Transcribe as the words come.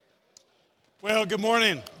Well, good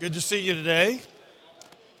morning. Good to see you today.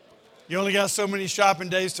 You only got so many shopping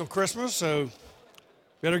days till Christmas, so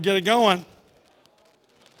better get it going.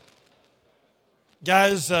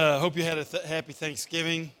 Guys, hope you had a happy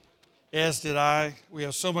Thanksgiving, as did I. We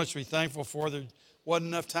have so much to be thankful for. There wasn't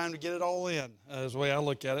enough time to get it all in, is the way I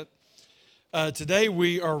look at it. Today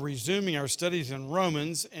we are resuming our studies in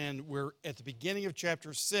Romans, and we're at the beginning of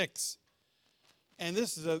chapter 6. And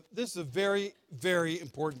this is a very, very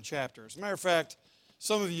important chapter. As a matter of fact,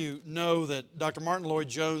 some of you know that Dr. Martin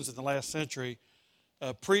Lloyd-Jones in the last century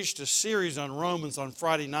preached a series on Romans on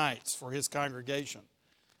Friday nights for his congregation.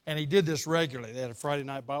 And he did this regularly. They had a Friday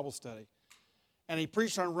night Bible study. And he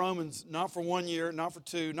preached on Romans not for 1 year, not for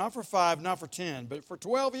 2, not for 5, not for 10, but for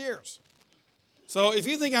 12 years. So if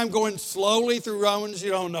you think I'm going slowly through Romans,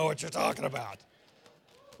 you don't know what you're talking about.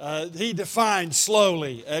 He defined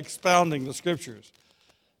slowly, expounding the Scriptures.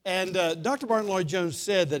 And Dr. Martin Lloyd-Jones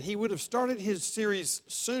said that he would have started his series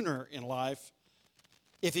sooner in life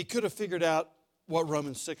if he could have figured out what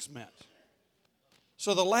Romans 6 meant.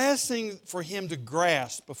 So the last thing for him to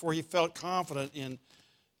grasp before he felt confident in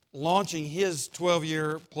launching his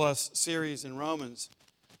 12-year-plus series in Romans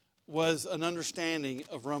was an understanding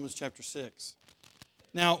of Romans chapter 6.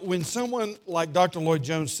 Now, when someone like Dr.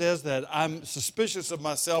 Lloyd-Jones says that, I'm suspicious of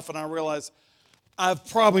myself, and I realize I've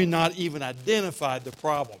probably not even identified the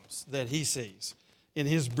problems that he sees in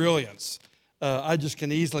his brilliance. I just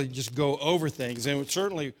can easily just go over things, and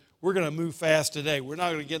certainly we're going to move fast today. We're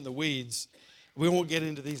not going to get in the weeds. We won't get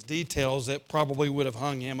into these details that probably would have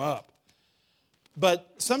hung him up.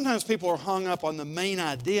 But sometimes people are hung up on the main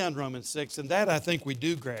idea in Romans 6, and that I think we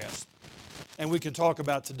do grasp, and we can talk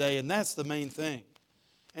about today, and that's the main thing.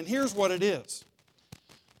 And here's what it is.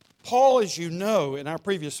 Paul, as you know,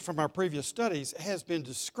 from our previous studies, has been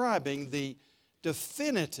describing the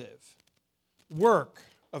definitive work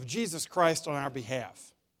of Jesus Christ on our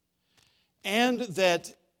behalf. And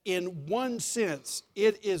that in one sense,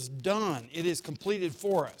 it is done. It is completed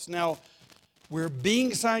for us. Now, we're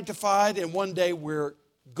being sanctified, and one day we're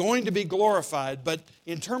going to be glorified. But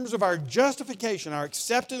in terms of our justification, our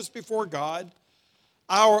acceptance before God,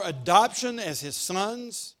 our adoption as His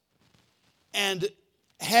sons, and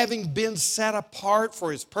having been set apart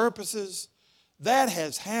for His purposes, that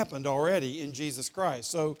has happened already in Jesus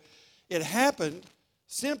Christ. So it happened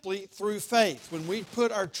simply through faith. When we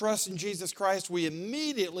put our trust in Jesus Christ, we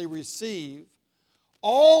immediately receive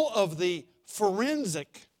all of the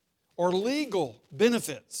forensic or legal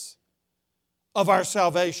benefits of our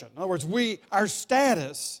salvation. In other words, our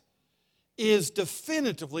status is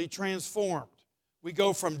definitively transformed. We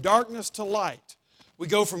go from darkness to light. We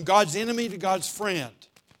go from God's enemy to God's friend.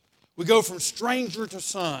 We go from stranger to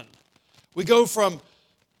son. We go from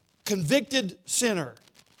convicted sinner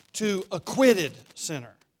to acquitted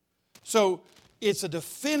sinner. So it's a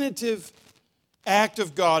definitive act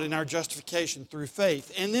of God in our justification through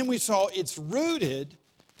faith. And then we saw it's rooted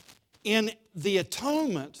in the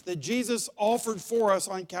atonement that Jesus offered for us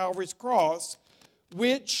on Calvary's cross,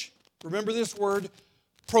 which, remember this word,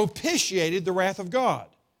 propitiated the wrath of God.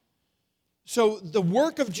 So the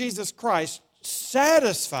work of Jesus Christ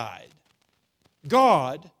satisfied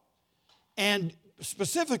God, and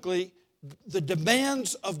specifically the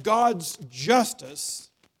demands of God's justice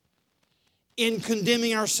in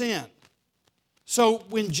condemning our sin. So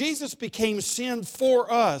when Jesus became sin for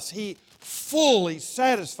us, He fully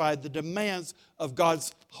satisfied the demands of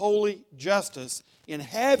God's holy justice in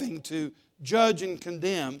having to judge and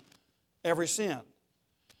condemn every sin.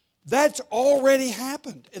 That's already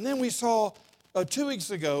happened. And then we saw 2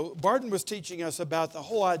 weeks ago, Barton was teaching us about the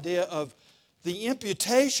whole idea of the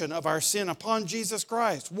imputation of our sin upon Jesus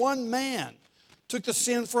Christ. One man took the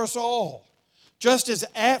sin for us all. Just as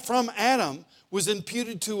from Adam was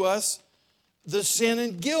imputed to us the sin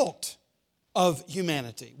and guilt of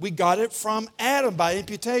humanity. We got it from Adam by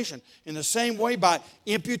imputation. In the same way, by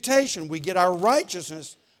imputation, we get our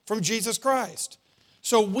righteousness from Jesus Christ.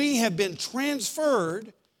 So we have been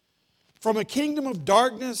transferred from a kingdom of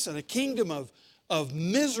darkness and a kingdom of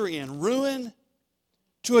misery and ruin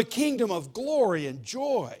to a kingdom of glory and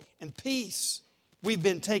joy and peace. We've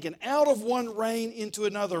been taken out of one reign into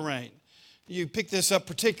another reign. You pick this up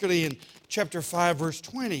particularly in chapter 5, verse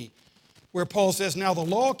 20, where Paul says, "Now the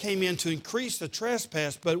law came in to increase the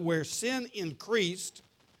trespass, but where sin increased,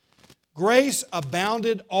 grace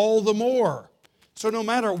abounded all the more." So no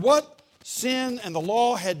matter what sin and the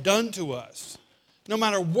law had done to us, no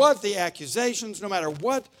matter what the accusations, no matter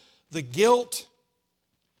what the guilt,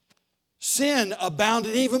 sin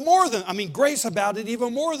abounded even more grace abounded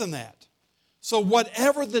even more than that. So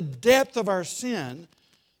whatever the depth of our sin,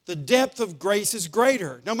 the depth of grace is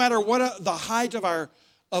greater. No matter what the height of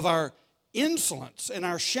our insolence and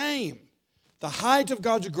our shame, the height of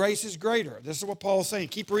God's grace is greater. This is what Paul is saying.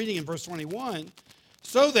 Keep reading in verse 21.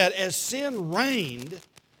 So that as sin reigned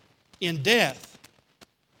in death,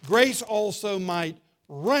 grace also might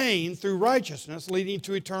reign through righteousness, leading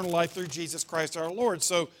to eternal life through Jesus Christ our Lord.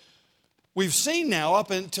 So we've seen now,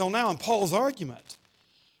 up until now in Paul's argument,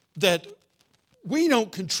 that we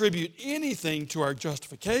don't contribute anything to our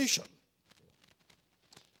justification.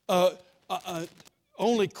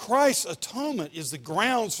 Only Christ's atonement is the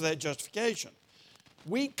grounds for that justification.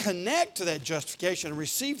 We connect to that justification and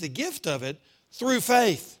receive the gift of it through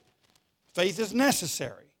faith. Faith is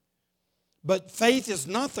necessary. But faith is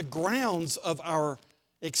not the grounds of our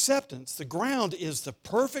acceptance. The ground is the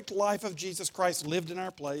perfect life of Jesus Christ lived in our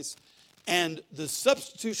place and the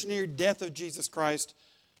substitutionary death of Jesus Christ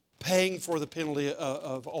paying for the penalty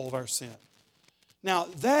of all of our sin. Now,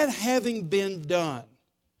 that having been done,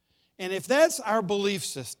 and if that's our belief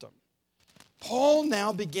system, Paul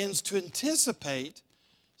now begins to anticipate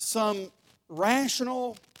some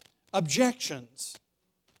rational objections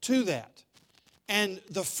to that. And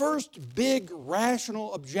the first big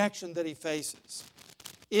rational objection that he faces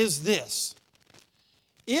is this.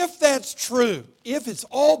 If that's true, if it's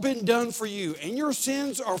all been done for you and your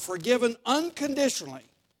sins are forgiven unconditionally,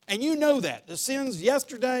 and you know that, the sins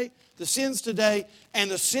yesterday, the sins today,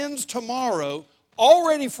 and the sins tomorrow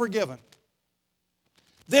already forgiven,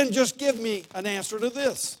 then just give me an answer to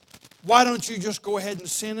this. Why don't you just go ahead and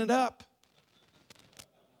sin it up?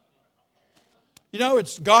 You know,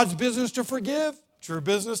 it's God's business to forgive. It's your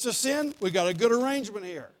business to sin. We got a good arrangement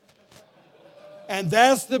here. And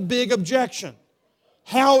that's the big objection.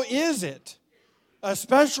 How is it,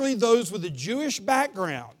 especially those with a Jewish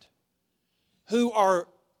background, who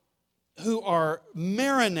are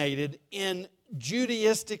marinated in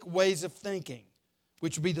Judaistic ways of thinking,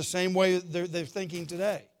 which would be the same way they're thinking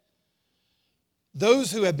today.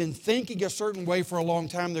 Those who have been thinking a certain way for a long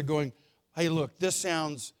time, they're going, hey, look, this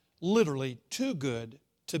sounds literally too good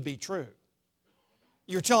to be true.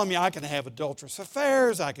 You're telling me I can have adulterous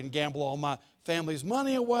affairs, I can gamble all my family's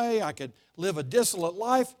money away, I could live a dissolute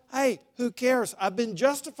life. Hey, who cares? I've been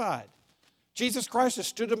justified. Jesus Christ has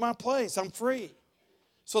stood in my place. I'm free.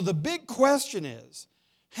 So the big question is,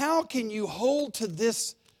 how can you hold to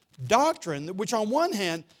this doctrine, which on one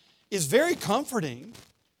hand is very comforting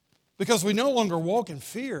because we no longer walk in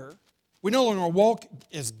fear. We no longer walk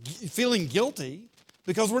as feeling guilty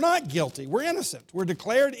because we're not guilty. We're innocent. We're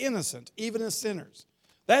declared innocent, even as sinners.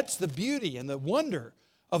 That's the beauty and the wonder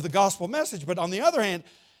of the gospel message. But on the other hand,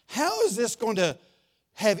 how is this going to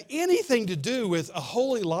have anything to do with a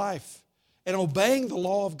holy life and obeying the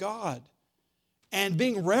law of God and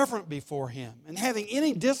being reverent before Him and having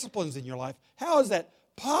any disciplines in your life? How is that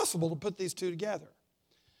possible to put these two together?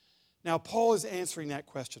 Now, Paul is answering that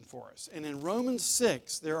question for us. And in Romans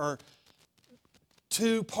 6, there are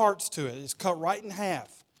two parts to it. It's cut right in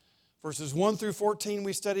half. Verses 1 through 14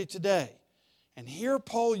 we studied today. And here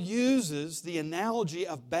Paul uses the analogy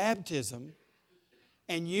of baptism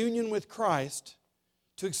and union with Christ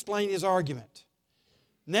to explain his argument.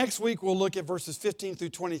 Next week we'll look at verses 15 through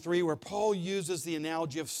 23 where Paul uses the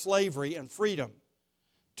analogy of slavery and freedom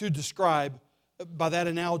to describe, by that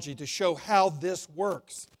analogy, to show how this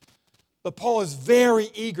works. But Paul is very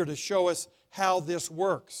eager to show us how this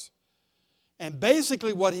works. And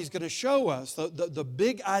basically what he's going to show us, the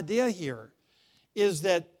big idea here, is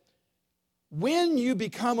that when you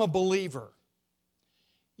become a believer,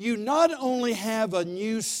 you not only have a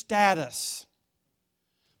new status,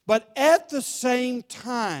 but at the same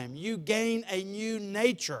time you gain a new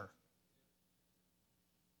nature.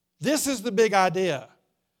 This is the big idea.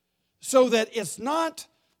 So that it's not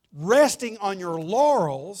resting on your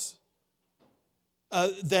laurels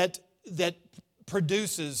that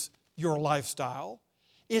produces your lifestyle.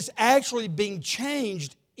 It's actually being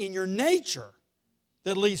changed in your nature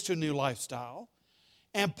that leads to a new lifestyle.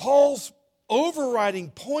 And Paul's overriding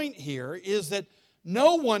point here is that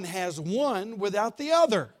no one has one without the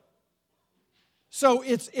other. So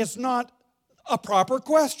it's not a proper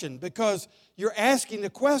question because you're asking the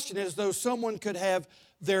question as though someone could have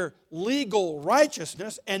their legal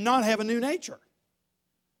righteousness and not have a new nature.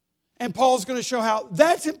 And Paul's going to show how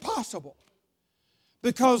that's impossible.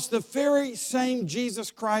 Because the very same Jesus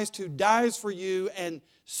Christ who dies for you and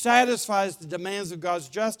satisfies the demands of God's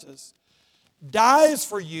justice dies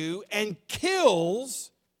for you and kills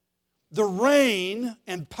the reign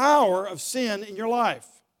and power of sin in your life.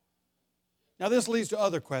 Now this leads to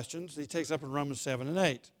other questions he takes up in Romans 7 and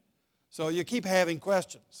 8. So you keep having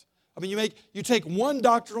questions. I mean, you take one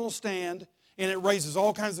doctrinal stand and it raises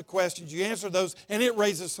all kinds of questions. You answer those, and it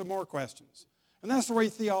raises some more questions. And that's the way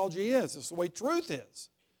theology is. It's the way truth is.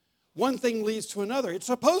 One thing leads to another. It's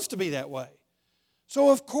supposed to be that way.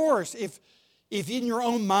 So, of course, if in your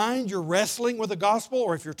own mind you're wrestling with the gospel,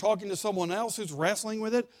 or if you're talking to someone else who's wrestling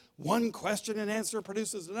with it, one question and answer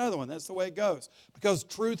produces another one. That's the way it goes. Because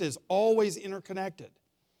truth is always interconnected.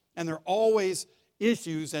 And there are always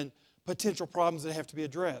issues and potential problems that have to be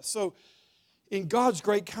addressed. So, in God's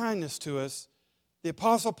great kindness to us, the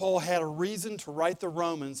Apostle Paul had a reason to write the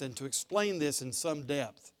Romans and to explain this in some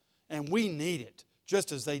depth. And we need it,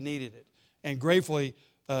 just as they needed it. And gratefully,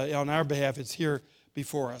 on our behalf, it's here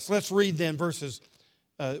before us. Let's read then verses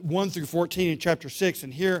 1 through 14 in chapter 6,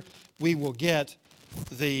 and here we will get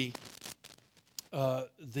the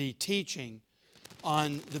teaching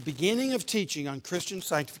on the beginning of teaching on Christian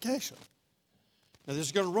sanctification. Now, this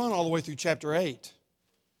is going to run all the way through chapter 8.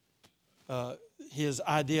 His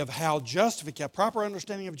idea of how proper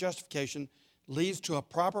understanding of justification leads to a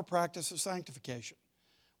proper practice of sanctification.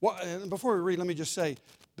 Well, and before we read, let me just say,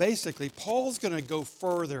 basically, Paul's going to go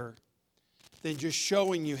further than just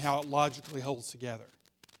showing you how it logically holds together.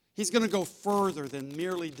 He's going to go further than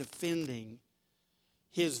merely defending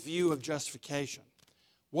his view of justification.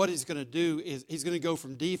 What he's going to do is he's going to go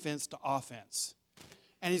from defense to offense.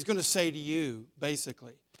 And he's going to say to you,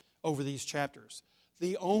 basically, over these chapters,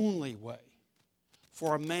 the only way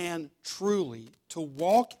for a man truly to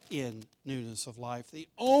walk in newness of life, the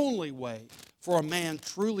only way for a man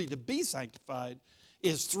truly to be sanctified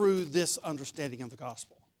is through this understanding of the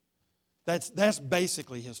gospel. That's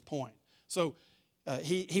basically his point. So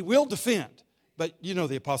he will defend, but you know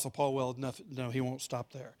the Apostle Paul well enough. No, he won't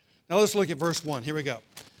stop there. Now let's look at verse 1. Here we go.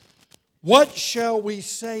 What shall we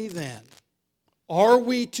say then? Are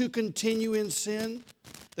we to continue in sin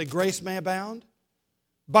that grace may abound?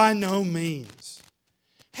 By no means.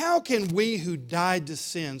 How can we who died to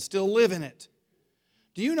sin still live in it?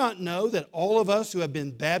 Do you not know that all of us who have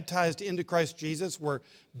been baptized into Christ Jesus were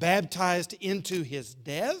baptized into his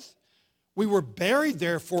death? We were buried,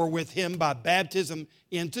 therefore, with him by baptism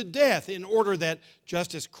into death, in order that,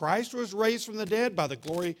 just as Christ was raised from the dead by the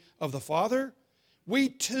glory of the Father, we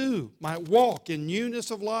too might walk in newness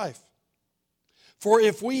of life. For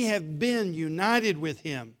if we have been united with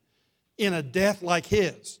him in a death like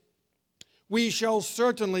his, we shall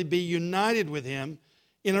certainly be united with him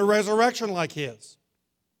in a resurrection like his.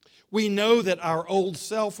 We know that our old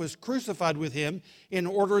self was crucified with him in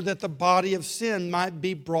order that the body of sin might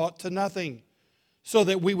be brought to nothing, so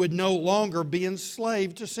that we would no longer be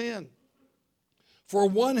enslaved to sin. For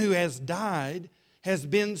one who has died has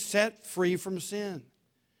been set free from sin.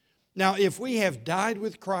 Now, if we have died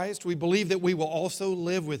with Christ, we believe that we will also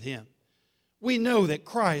live with him. We know that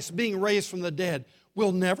Christ, being raised from the dead,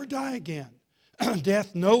 will never die again.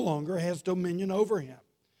 Death no longer has dominion over him.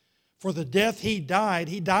 For the death he died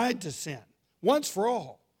to sin, once for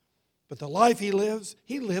all. But the life he lives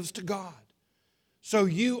to God. So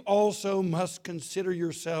you also must consider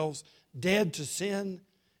yourselves dead to sin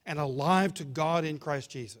and alive to God in Christ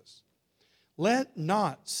Jesus. Let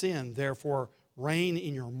not sin, therefore, reign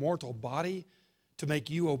in your mortal body to make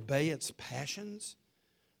you obey its passions.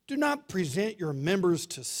 Do not present your members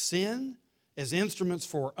to sin as instruments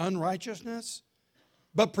for unrighteousness,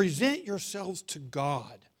 but present yourselves to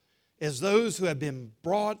God as those who have been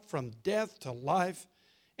brought from death to life,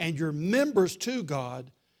 and your members to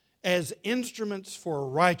God as instruments for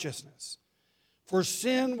righteousness. For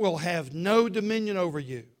sin will have no dominion over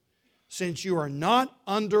you, since you are not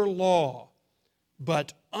under law,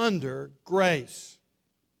 but under grace.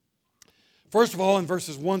 First of all, in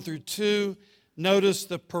verses 1 through 2, notice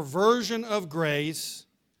the perversion of grace,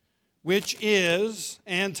 which is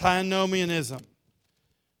antinomianism.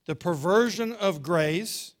 The perversion of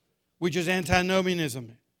grace, which is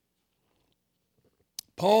antinomianism.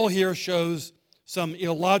 Paul here shows some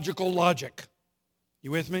illogical logic. You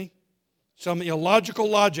with me? Some illogical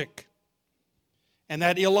logic. And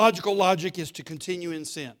that illogical logic is to continue in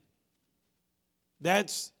sin.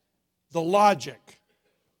 That's the logic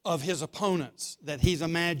of his opponents that he's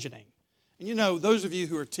imagining. And you know, those of you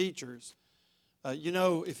who are teachers, you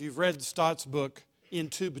know, if you've read Stott's book,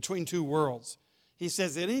 Between Two Worlds, he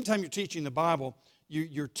says that anytime you're teaching the Bible,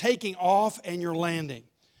 you're taking off and you're landing.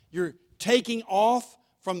 You're taking off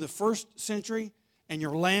from the first century and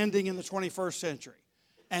you're landing in the 21st century.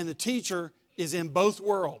 And the teacher is in both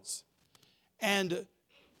worlds. And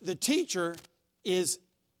the teacher is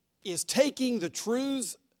taking the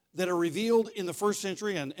truths that are revealed in the first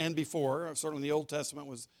century and before. Certainly the Old Testament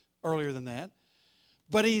was earlier than that.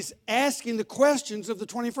 But he's asking the questions of the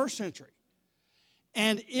 21st century.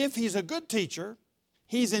 And if he's a good teacher,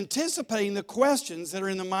 he's anticipating the questions that are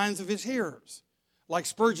in the minds of his hearers. Like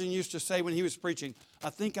Spurgeon used to say when he was preaching, I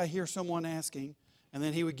think I hear someone asking, and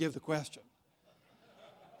then he would give the question.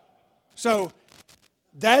 So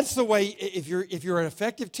that's the way, if you're an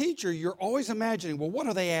effective teacher, you're always imagining, well, what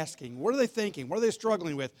are they asking? What are they thinking? What are they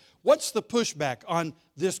struggling with? What's the pushback on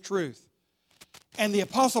this truth? And the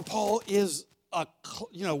Apostle Paul is a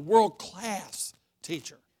world-class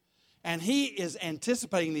teacher. And he is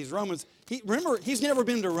anticipating these Romans. Remember, he's never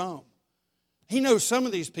been to Rome. He knows some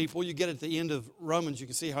of these people. You get at the end of Romans, you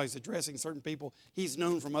can see how he's addressing certain people he's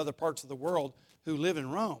known from other parts of the world who live in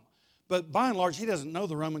Rome. But by and large, he doesn't know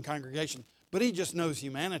the Roman congregation, but he just knows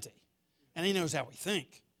humanity. And he knows how we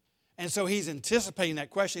think. And so he's anticipating that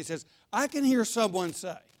question. He says, I can hear someone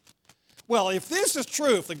say, well, if this is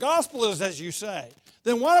true, if the gospel is as you say,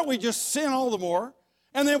 then why don't we just sin all the more,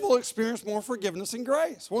 and then we'll experience more forgiveness and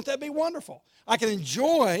grace? Won't that be wonderful? I can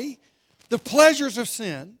enjoy the pleasures of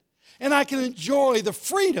sin, and I can enjoy the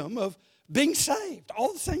freedom of being saved all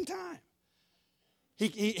at the same time.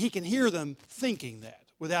 He can hear them thinking that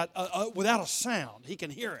without a sound. He can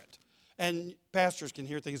hear it. And pastors can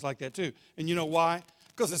hear things like that too. And you know why?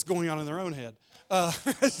 Because it's going on in their own head.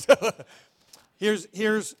 So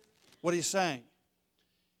here's what he's saying.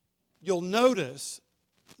 You'll notice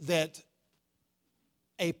that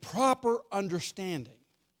a proper understanding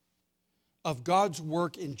of God's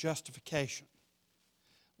work in justification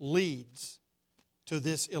leads to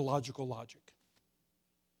this illogical logic,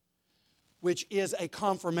 which is a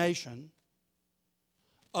confirmation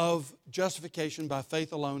of justification by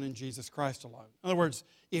faith alone in Jesus Christ alone. In other words,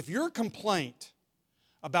 if your complaint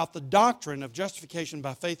about the doctrine of justification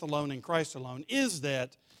by faith alone in Christ alone is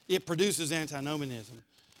that it produces antinomianism,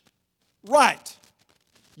 right,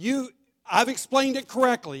 I've explained it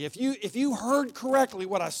correctly. If you heard correctly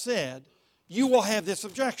what I said, you will have this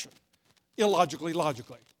objection, illogically,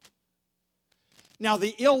 logically. Now,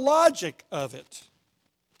 the illogic of it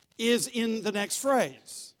is in the next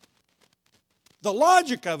phrase. The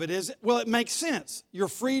logic of it is, well, it makes sense. You're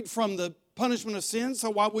freed from the punishment of sin, so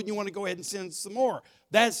why wouldn't you want to go ahead and sin some more?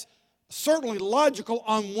 That's certainly logical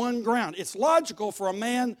on one ground. It's logical for a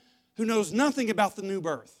man who knows nothing about the new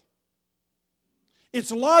birth.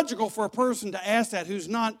 It's logical for a person to ask that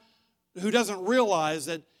who doesn't realize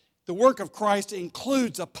that the work of Christ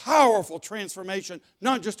includes a powerful transformation,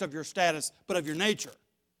 not just of your status, but of your nature.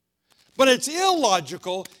 But it's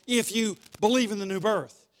illogical if you believe in the new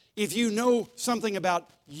birth. If you know something about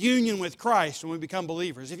union with Christ when we become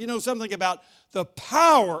believers. If you know something about the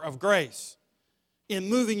power of grace in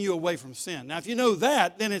moving you away from sin. Now, if you know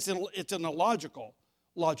that, then it's an illogical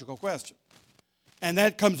question. And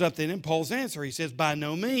that comes up then in Paul's answer. He says, by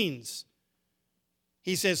no means.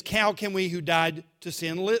 He says, how can we who died to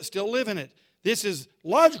sin still live in it? This is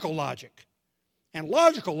logical logic. And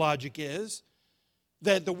logical logic is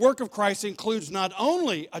that the work of Christ includes not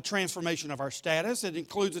only a transformation of our status, it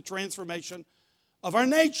includes a transformation of our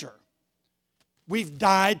nature. We've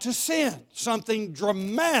died to sin. Something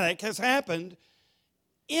dramatic has happened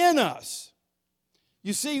in us.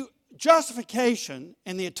 You see, justification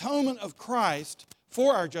and the atonement of Christ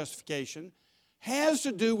for our justification has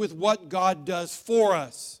to do with what God does for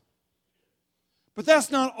us. But that's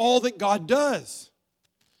not all that God does.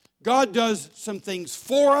 God does some things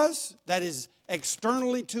for us, that is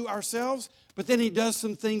externally to ourselves, but then He does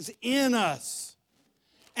some things in us.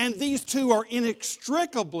 And these two are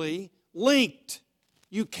inextricably linked.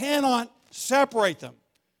 You cannot separate them.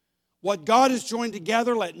 What God has joined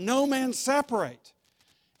together, let no man separate.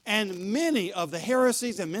 And many of the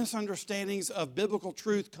heresies and misunderstandings of biblical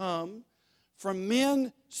truth come from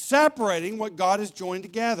men separating what God has joined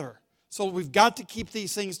together. So we've got to keep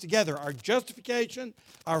these things together. Our justification,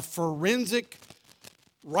 our forensic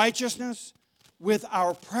righteousness, with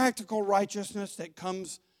our practical righteousness that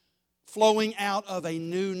comes flowing out of a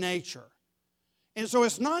new nature. And so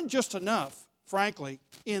it's not just enough, frankly,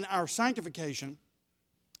 in our sanctification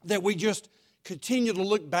that we just continue to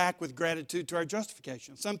look back with gratitude to our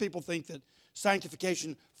justification. Some people think that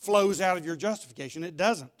sanctification flows out of your justification. It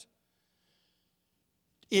doesn't.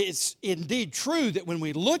 It's indeed true that when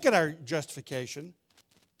we look at our justification,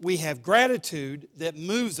 we have gratitude that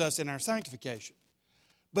moves us in our sanctification.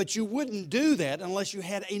 But you wouldn't do that unless you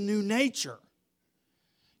had a new nature.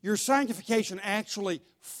 Your sanctification actually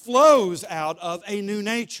flows out of a new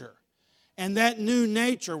nature. And that new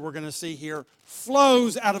nature, we're going to see here,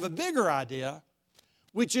 flows out of a bigger idea,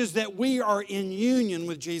 which is that we are in union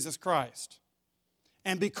with Jesus Christ.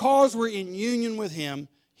 And because we're in union with Him,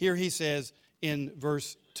 here he says in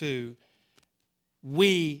verse 2,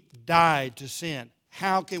 we died to sin.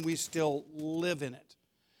 How can we still live in it?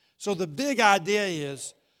 So the big idea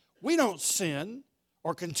is we don't sin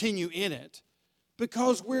or continue in it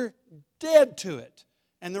because we're dead to it.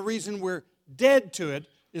 And the reason we're dead to it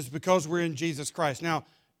is because we're in Jesus Christ. Now,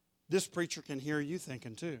 this preacher can hear you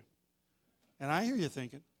thinking too. And I hear you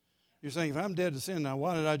thinking. You're saying, if I'm dead to sin, now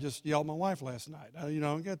why did I just yell at my wife last night? You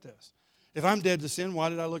don't get this. If I'm dead to sin, why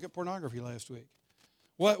did I look at pornography last week?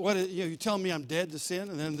 You're telling me I'm dead to sin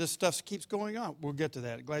and then this stuff keeps going on? We'll get to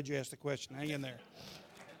that. Glad you asked the question. Hang in there.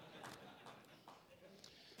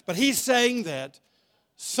 But he's saying that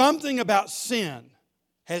something about sin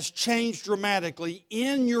has changed dramatically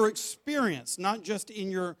in your experience, not just in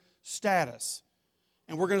your status.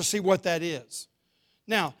 And we're going to see what that is.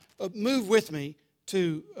 Now, move with me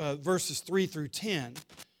to verses 3 through 10.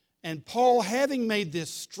 And Paul, having made this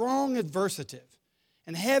strong adversative,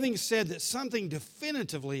 and having said that something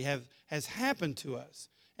definitively has happened to us,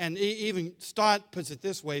 and even Stott puts it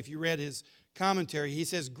this way, if you read his commentary, he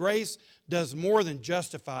says, grace does more than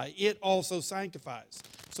justify, it also sanctifies.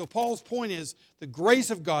 So Paul's point is, the grace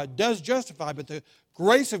of God does justify, but the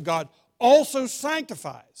grace of God also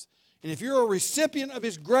sanctifies. And if you're a recipient of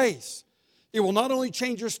His grace, it will not only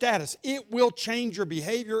change your status, it will change your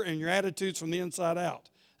behavior and your attitudes from the inside out.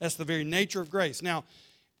 That's the very nature of grace. Now,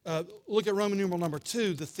 look at Roman numeral number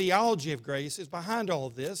 2. The theology of grace is behind all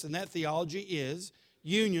of this, and that theology is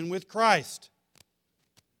union with Christ.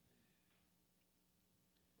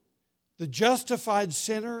 The justified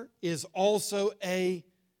sinner is also a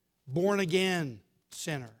born-again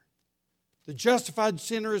sinner. The justified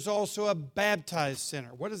sinner is also a baptized sinner.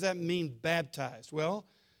 What does that mean, baptized? Well,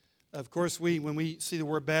 of course, when we see the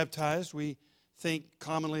word baptized, we think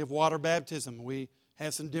commonly of water baptism. We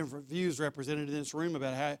have some different views represented in this room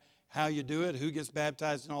about how you do it, who gets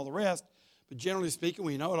baptized, and all the rest. But generally speaking,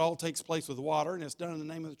 we know it all takes place with water, and it's done in the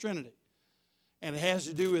name of the Trinity. And it has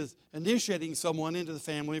to do with initiating someone into the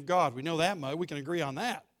family of God. We know that much. We can agree on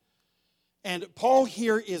that. And Paul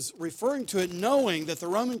here is referring to it knowing that the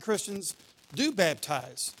Roman Christians do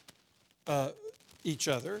baptize each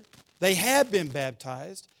other. They have been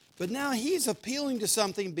baptized, but now he's appealing to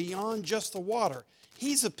something beyond just the water.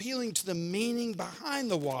 He's appealing to the meaning behind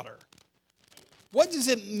the water. What does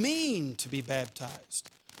it mean to be baptized?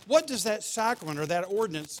 What does that sacrament or that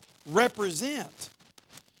ordinance represent?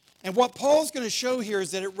 And what Paul's going to show here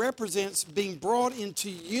is that it represents being brought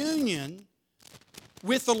into union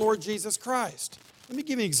with the Lord Jesus Christ. Let me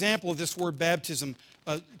give you an example of this word baptism.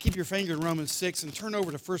 Keep your finger in Romans 6 and turn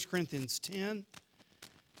over to 1 Corinthians 10.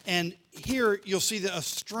 And here you'll see a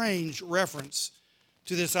strange reference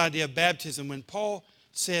to this idea of baptism. When Paul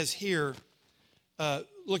says here,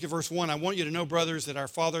 look at verse 1, I want you to know, brothers, that our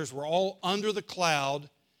fathers were all under the cloud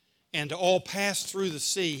and all passed through the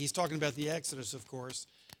sea. He's talking about the Exodus, of course.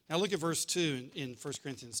 Now look at verse 2 in 1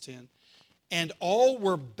 Corinthians 10. And all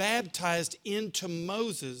were baptized into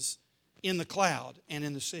Moses in the cloud and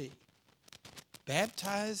in the sea.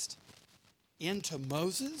 Baptized into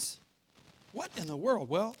Moses? What in the world?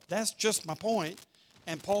 Well, that's just my point.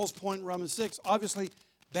 And Paul's point in Romans 6. Obviously,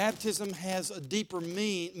 baptism has a deeper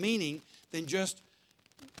meaning than just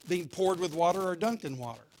being poured with water or dunked in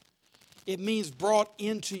water. It means brought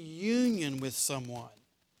into union with someone.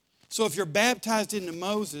 So if you're baptized into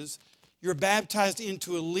Moses, you're baptized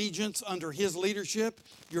into allegiance under his leadership.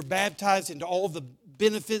 You're baptized into all the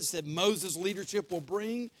benefits that Moses' leadership will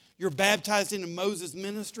bring. You're baptized into Moses'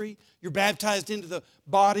 ministry. You're baptized into the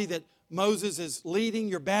body that Moses is leading.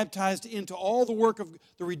 You're baptized into all the work of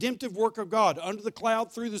the redemptive work of God, under the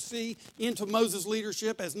cloud, through the sea, into Moses'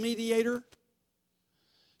 leadership as mediator.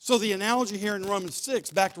 So the analogy here in Romans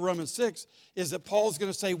 6, back to Romans 6, is that Paul's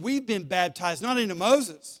going to say, we've been baptized not into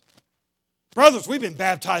Moses. Brothers, we've been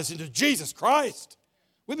baptized into Jesus Christ.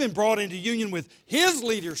 We've been brought into union with His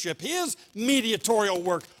leadership, His mediatorial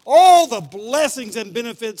work, all the blessings and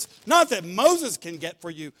benefits, not that Moses can get for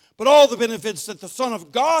you, but all the benefits that the Son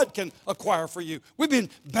of God can acquire for you. We've been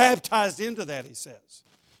baptized into that, he says.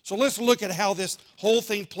 So let's look at how this whole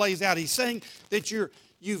thing plays out. He's saying that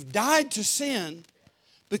you've died to sin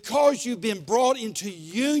because you've been brought into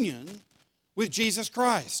union with Jesus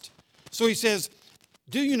Christ. So he says,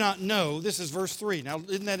 do you not know, this is verse 3. Now,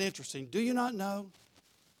 isn't that interesting? Do you not know?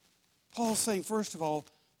 Paul's saying, first of all,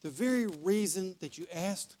 the very reason that you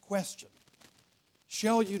asked the question,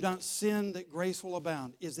 shall you not sin that grace will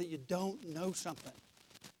abound, is that you don't know something.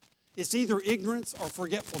 It's either ignorance or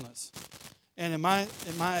forgetfulness. And in my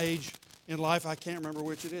age in life, I can't remember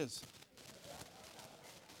which it is.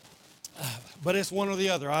 But it's one or the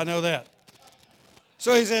other, I know that.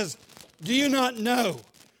 So he says, do you not know?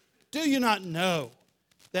 Do you not know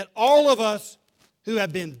that all of us who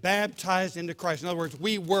have been baptized into Christ, in other words,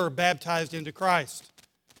 we were baptized into Christ.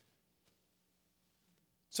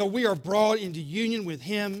 So we are brought into union with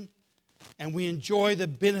Him, and we enjoy the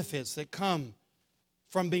benefits that come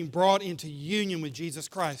from being brought into union with Jesus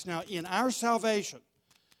Christ. Now, in our salvation,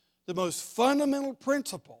 the most fundamental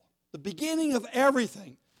principle, the beginning of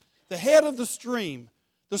everything, the head of the stream,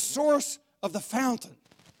 the source of the fountain,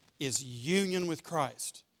 is union with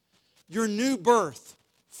Christ. Your new birth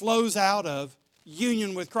flows out of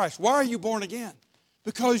union with Christ. Why are you born again?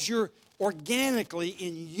 Because you're organically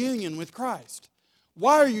in union with Christ.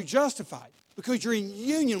 Why are you justified? Because you're in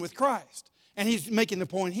union with Christ. And he's making the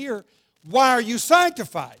point here, why are you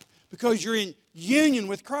sanctified? Because you're in union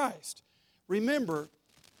with Christ. Remember,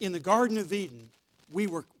 in the Garden of Eden, we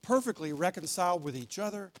were perfectly reconciled with each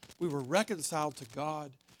other. We were reconciled to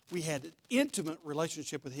God. We had an intimate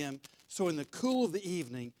relationship with Him. So in the cool of the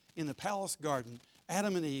evening, in the palace garden,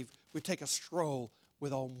 Adam and Eve would take a stroll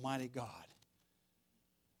with Almighty God.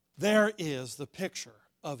 There is the picture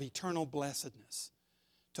of eternal blessedness.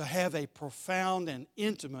 To have a profound and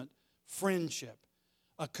intimate friendship,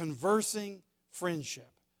 a conversing friendship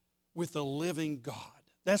with the living God.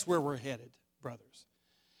 That's where we're headed, brothers.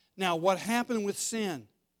 Now, what happened with sin?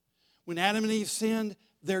 When Adam and Eve sinned,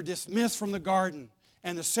 they're dismissed from the garden.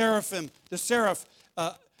 And the seraph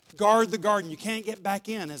guard the garden. You can't get back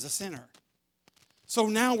in as a sinner. So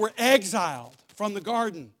now we're exiled from the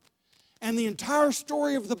garden. And the entire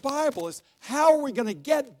story of the Bible is, how are we going to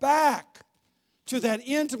get back to that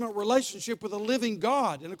intimate relationship with a living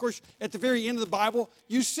God? And of course, at the very end of the Bible,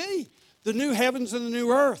 you see the new heavens and the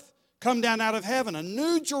new earth come down out of heaven, a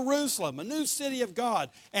new Jerusalem, a new city of God.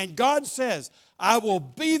 And God says, I will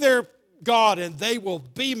be their God and they will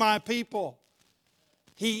be my people.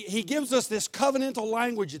 He gives us this covenantal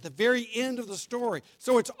language at the very end of the story.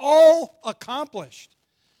 So it's all accomplished.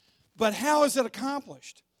 But how is it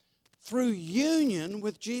accomplished? Through union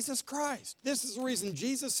with Jesus Christ. This is the reason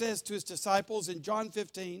Jesus says to His disciples in John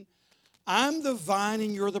 15, I'm the vine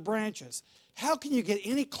and you're the branches. How can you get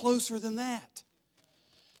any closer than that?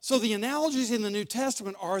 So the analogies in the New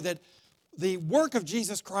Testament are that the work of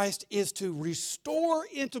Jesus Christ is to restore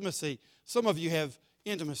intimacy. Some of you have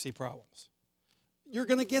intimacy problems. You're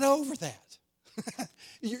going to get over that.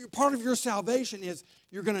 Part of your salvation is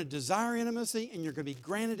you're going to desire intimacy and you're going to be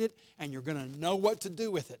granted it and you're going to know what to do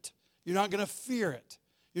with it. You're not going to fear it.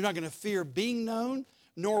 You're not going to fear being known,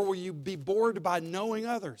 nor will you be bored by knowing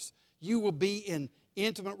others. You will be in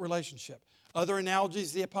intimate relationship. Other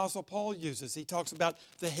analogies the Apostle Paul uses. He talks about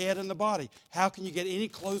the head and the body. How can you get any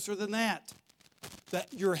closer than that?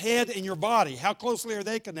 That your head and your body, how closely are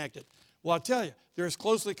they connected? Well, I'll tell you, they're as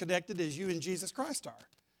closely connected as you and Jesus Christ are.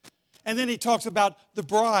 And then he talks about the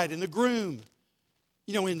bride and the groom,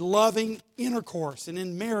 in loving intercourse and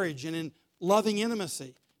in marriage and in loving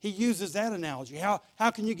intimacy. He uses that analogy.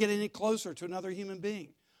 How can you get any closer to another human being?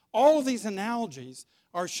 All of these analogies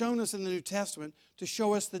are shown us in the New Testament to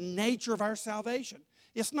show us the nature of our salvation.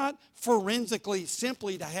 It's not forensically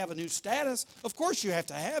simply to have a new status. Of course you have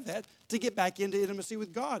to have that to get back into intimacy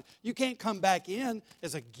with God. You can't come back in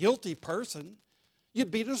as a guilty person. You'd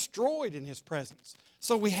be destroyed in His presence.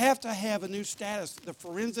 So we have to have a new status. The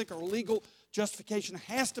forensic or legal justification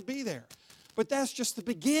has to be there. But that's just the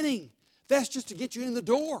beginning. That's just to get you in the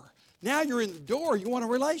door. Now you're in the door, you want a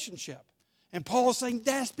relationship. And Paul is saying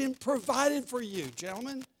that's been provided for you,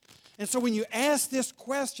 gentlemen. And so when you ask this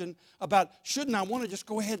question about shouldn't I want to just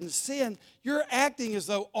go ahead and sin, you're acting as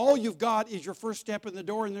though all you've got is your first step in the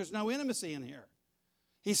door and there's no intimacy in here.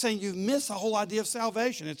 He's saying you've missed the whole idea of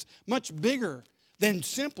salvation. It's much bigger than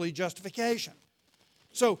simply justification.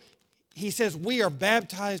 So he says we are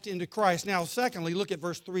baptized into Christ. Now, secondly, look at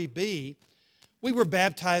verse 3b. We were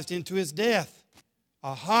baptized into His death.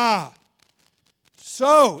 Aha!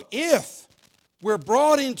 So if we're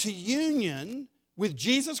brought into union with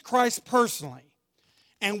Jesus Christ personally,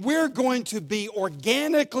 and we're going to be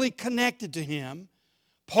organically connected to Him,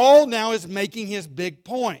 Paul now is making his big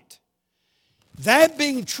point. That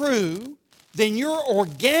being true, then you're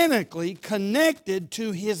organically connected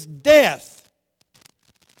to His death.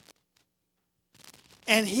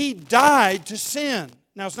 And He died to sin.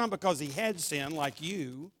 Now, it's not because He had sin like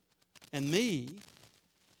you and me.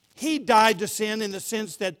 He died to sin in the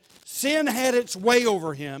sense that sin had its way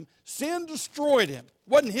over Him. Sin destroyed Him.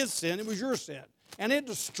 It wasn't His sin, it was your sin. And it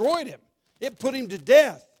destroyed Him. It put Him to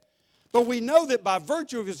death. But we know that by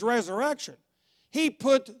virtue of His resurrection, He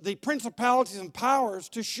put the principalities and powers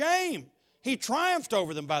to shame. He triumphed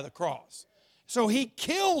over them by the cross. So He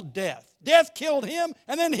killed death. Death killed Him,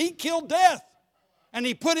 and then He killed death. And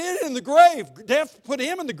He put it in the grave. Death put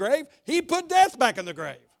Him in the grave. He put death back in the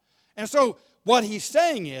grave. And so what he's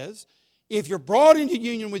saying is, if you're brought into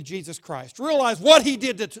union with Jesus Christ, realize what He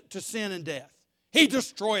did to sin and death. He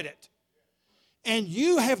destroyed it. And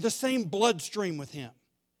you have the same bloodstream with him.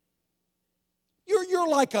 You're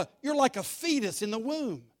like a fetus in the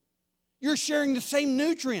womb. You're sharing the same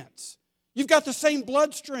nutrients. You've got the same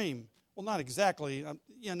bloodstream. Well, not exactly.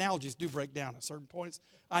 Analogies do break down at certain points.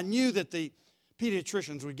 I knew that the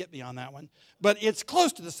pediatricians would get me on that one. But it's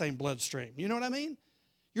close to the same bloodstream. You know what I mean?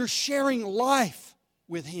 You're sharing life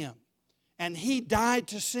with him. And he died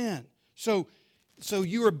to sin. So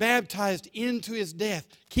you are baptized into his death.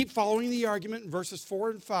 Keep following the argument in verses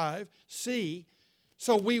 4 and 5. C.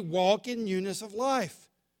 So we walk in newness of life.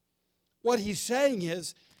 What he's saying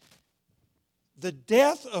is the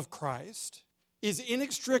death of Christ is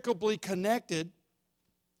inextricably connected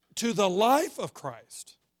to the life of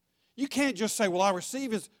Christ. You can't just say, well, I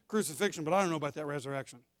receive his crucifixion, but I don't know about that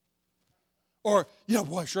resurrection. Or,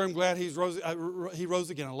 boy, sure, I'm glad he rose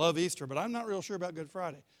again. I love Easter, but I'm not real sure about Good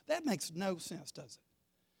Friday. That makes no sense, does it?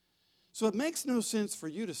 So it makes no sense for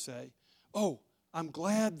you to say, oh, I'm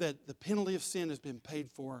glad that the penalty of sin has been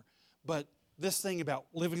paid for, but this thing about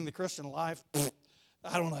living the Christian life,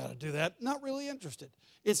 I don't know how to do that. Not really interested.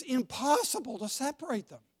 It's impossible to separate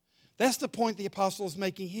them. That's the point the apostle is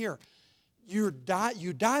making here. You die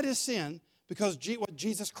to sin because what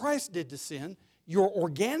Jesus Christ did to sin, you're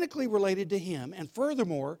organically related to him. And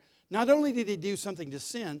furthermore, not only did he do something to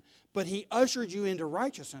sin, but he ushered you into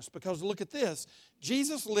righteousness. Because look at this.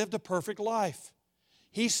 Jesus lived a perfect life.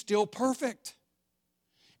 He's still perfect.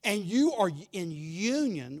 And you are in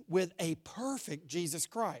union with a perfect Jesus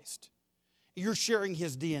Christ. You're sharing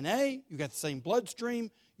his DNA. You've got the same bloodstream.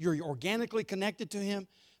 You're organically connected to him.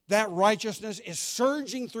 That righteousness is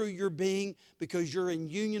surging through your being because you're in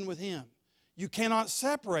union with him. You cannot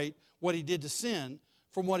separate what he did to sin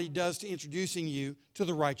from what he does to introducing you to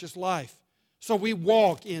the righteous life. So we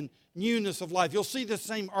walk in newness of life. You'll see the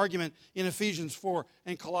same argument in Ephesians 4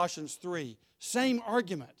 and Colossians 3. Same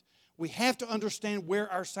argument. We have to understand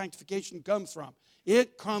where our sanctification comes from.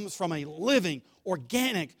 It comes from a living,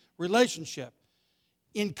 organic relationship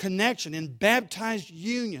in connection, in baptized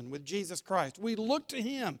union with Jesus Christ. We look to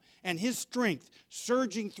him and his strength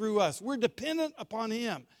surging through us. We're dependent upon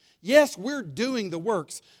him. Yes, we're doing the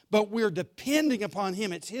works, but we're depending upon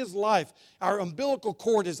him. It's his life. Our umbilical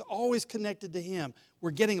cord is always connected to him.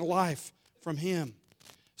 We're getting life from him.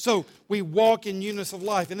 So we walk in newness of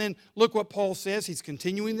life. And then look what Paul says. He's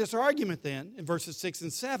continuing this argument then in verses 6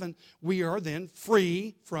 and 7. We are then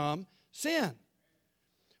free from sin.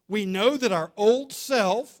 We know that our old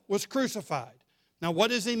self was crucified. Now, what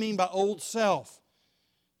does he mean by old self?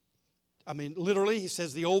 I mean, literally, he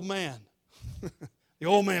says the old man. The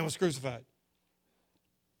old man was crucified.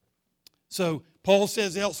 So Paul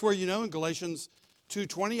says elsewhere, in Galatians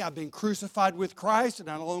 2:20, I've been crucified with Christ, and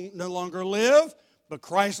I no longer live, but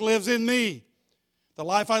Christ lives in me. The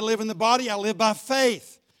life I live in the body, I live by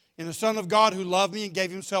faith in the Son of God who loved me and gave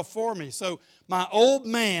himself for me. So my old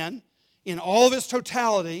man, in all of its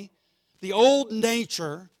totality, the old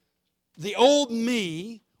nature, the old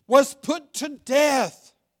me, was put to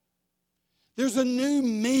death. There's a new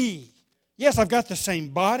me. Yes, I've got the same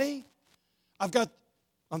body. I've got,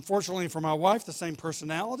 unfortunately for my wife, the same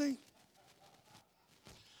personality.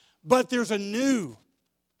 But there's a new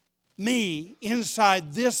me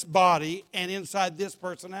inside this body and inside this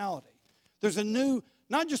personality. There's a new,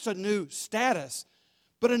 not just a new status,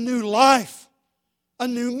 but a new life, a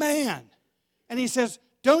new man. And he says,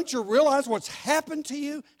 don't you realize what's happened to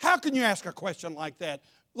you? How can you ask a question like that?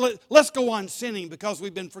 Let's go on sinning because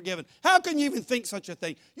we've been forgiven. How can you even think such a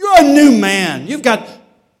thing? You're a new man. You've got,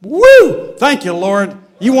 woo! Thank you, Lord.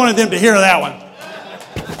 You wanted them to hear that one.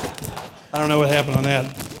 I don't know what happened on that,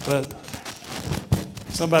 but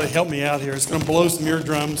somebody help me out here. It's going to blow some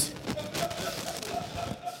eardrums.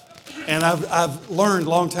 And I've learned a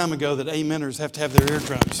long time ago that ameners have to have their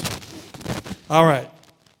eardrums. All right.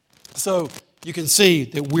 So you can see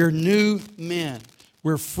that we're new men.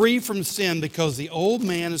 We're free from sin because the old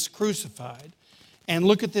man is crucified. And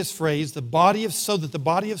look at this phrase, so that the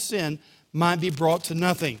body of sin might be brought to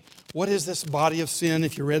nothing. What is this body of sin?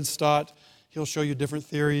 If you read Stott, he'll show you different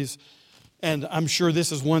theories. And I'm sure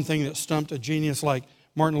this is one thing that stumped a genius like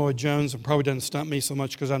Martin Lloyd-Jones, and probably doesn't stump me so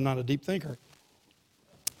much because I'm not a deep thinker.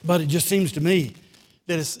 But it just seems to me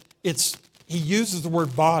that he uses the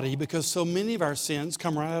word body because so many of our sins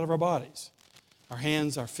come right out of our bodies. Our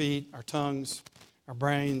hands, our feet, our tongues, our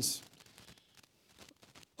brains,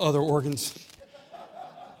 other organs,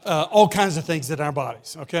 all kinds of things in our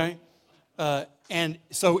bodies, okay? And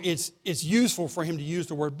so it's useful for him to use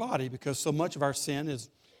the word body because so much of our sin is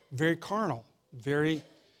very carnal,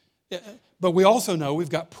 but we also know we've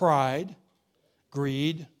got pride,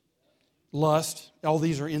 greed, lust. All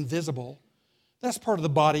these are invisible. that's part of the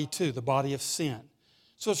body too, the body of sin.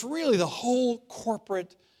 So it's really the whole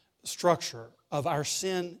corporate structure of our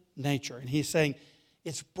sin nature. And he's saying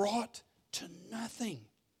it's brought to nothing.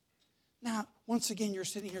 Now, once again, you're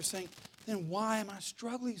sitting here saying, then why am I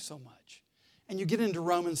struggling so much? And you get into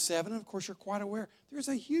Romans 7, and of course you're quite aware there's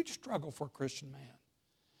a huge struggle for a Christian man.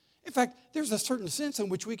 In fact, there's a certain sense in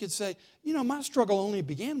which we could say, my struggle only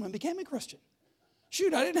began when I became a Christian.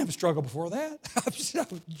 Shoot, I didn't have a struggle before that. I was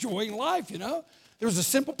enjoying life, There was a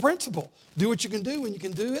simple principle. Do what you can do when you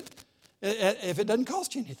can do it, if it doesn't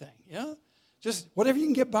cost you anything, Just whatever you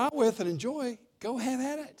can get by with and enjoy, go have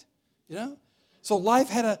at it, So life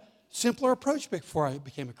had a simpler approach before I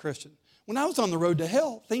became a Christian. When I was on the road to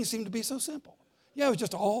hell, things seemed to be so simple. Yeah, it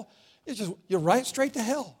was just you're right straight to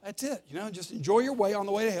hell. That's it. Just enjoy your way on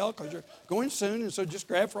the way to hell because you're going soon, and so just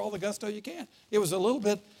grab for all the gusto you can. It was a little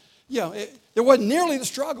bit, there wasn't nearly the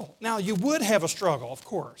struggle. Now, you would have a struggle, of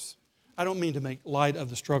course. I don't mean to make light of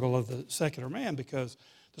the struggle of the secular man, because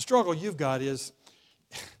the struggle you've got is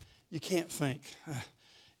you can't think.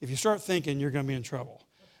 If you start thinking, you're going to be in trouble.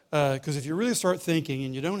 Because if you really start thinking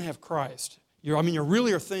and you don't have Christ, you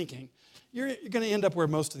really are thinking, you're going to end up where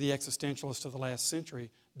most of the existentialists of the last century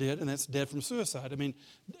did, and that's dead from suicide. I mean,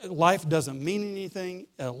 life doesn't mean anything.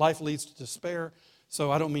 Life leads to despair. So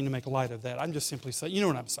I don't mean to make light of that. I'm just simply saying, you know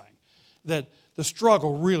what I'm saying, that the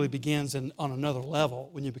struggle really begins on another level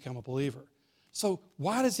when you become a believer. So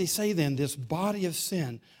why does he say then this body of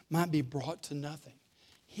sin might be brought to nothing?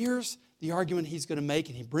 Here's the argument he's going to make,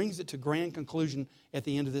 and he brings it to grand conclusion at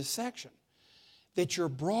the end of this section, that you're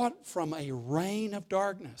brought from a reign of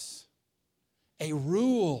darkness, a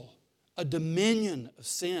rule, a dominion of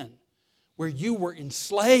sin, where you were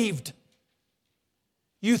enslaved.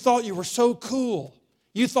 You thought you were so cool.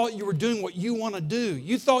 You thought you were doing what you want to do.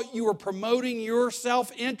 You thought you were promoting your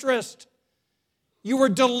self-interest. You were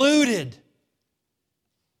deluded.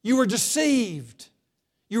 You were deceived.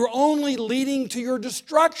 You were only leading to your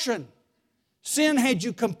destruction. Sin had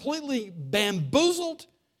you completely bamboozled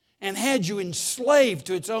and had you enslaved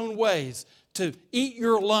to its own ways, to eat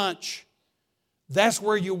your lunch. That's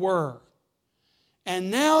where you were.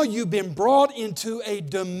 And now you've been brought into a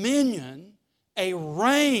dominion, a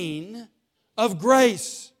reign of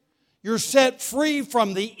grace. You're set free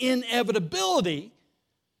from the inevitability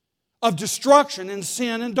of destruction and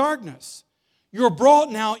sin and darkness. You're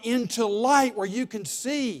brought now into light where you can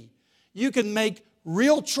see. You can make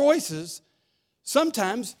real choices.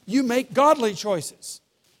 Sometimes you make godly choices.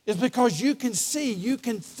 It's because you can see, you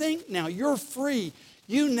can think now. You're free.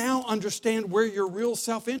 You now understand where your real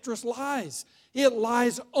self-interest lies. It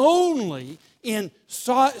lies only in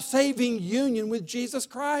saving union with Jesus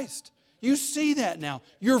Christ. You see that now.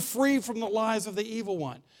 You're free from the lies of the evil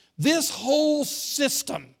one. This whole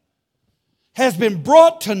system has been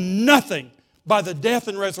brought to nothing by the death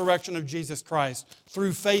and resurrection of Jesus Christ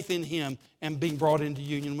through faith in Him and being brought into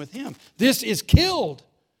union with Him. This is killed.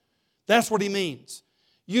 That's what he means.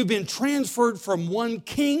 You've been transferred from one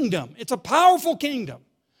kingdom. It's a powerful kingdom.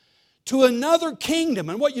 To another kingdom.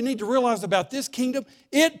 And what you need to realize about this kingdom,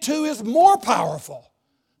 it too is more powerful.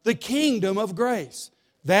 The kingdom of grace.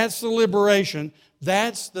 That's the liberation.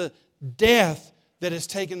 That's the death that has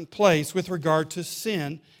taken place with regard to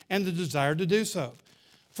sin and the desire to do so.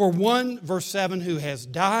 For one, verse 7, who has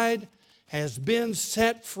died has been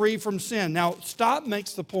set free from sin. Now, Stott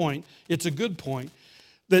makes the point, it's a good point,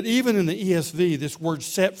 that even in the ESV, this word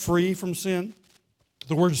set free from sin,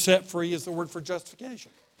 the word set free is the word for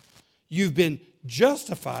justification. You've been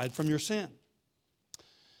justified from your sin.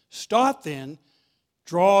 Stott then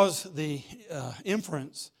draws the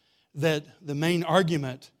inference that the main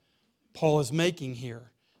argument Paul is making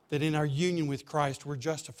here, that in our union with Christ we're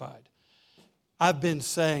justified. I've been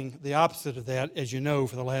saying the opposite of that, as you know,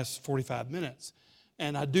 for the last 45 minutes.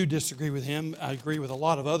 And I do disagree with him. I agree with a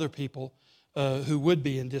lot of other people who would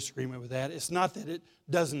be in disagreement with that. It's not that it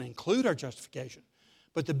doesn't include our justification.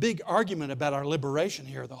 But the big argument about our liberation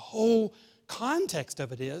here, the whole context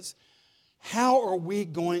of it is, how are we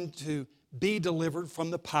going to be delivered from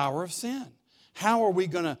the power of sin? How are we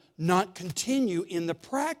going to not continue in the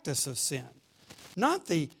practice of sin? Not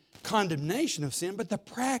the condemnation of sin, but the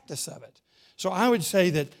practice of it. So I would say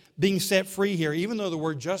that being set free here, even though the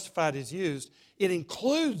word justified is used, it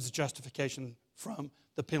includes justification from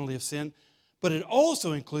the penalty of sin, but it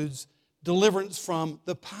also includes deliverance from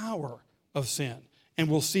the power of sin. And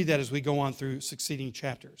we'll see that as we go on through succeeding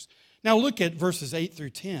chapters. Now look at verses 8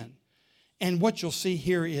 through 10. And what you'll see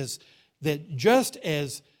here is that just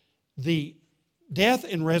as the death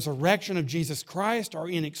and resurrection of Jesus Christ are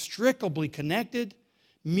inextricably connected,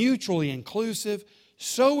 mutually inclusive,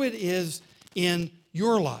 so it is in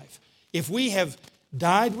your life. If we have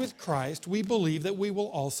died with Christ, we believe that we will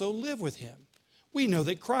also live with him. We know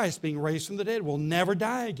that Christ, being raised from the dead, will never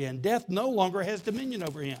die again. Death no longer has dominion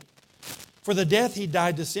over him. For the death he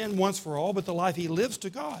died to sin once for all, but the life he lives to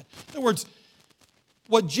God. In other words,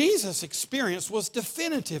 what Jesus experienced was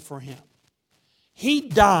definitive for him. He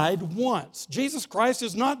died once. Jesus Christ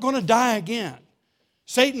is not going to die again.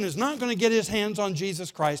 Satan is not going to get his hands on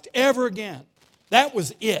Jesus Christ ever again. That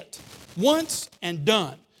was it. Once and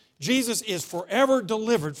done. Jesus is forever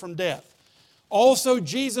delivered from death. Also,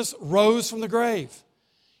 Jesus rose from the grave.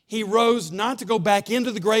 He rose not to go back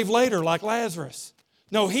into the grave later like Lazarus.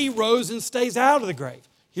 No, he rose and stays out of the grave.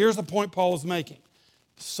 Here's the point Paul is making.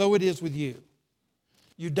 So it is with you.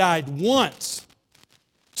 You died once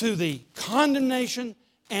to the condemnation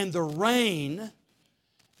and the reign,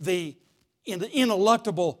 the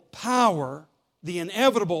ineluctable power, the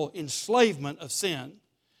inevitable enslavement of sin.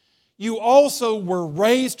 You also were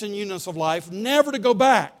raised to newness of life, never to go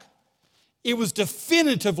back. It was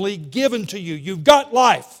definitively given to you. You've got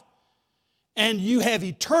life, and you have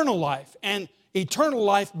eternal life. And eternal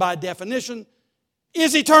life, by definition,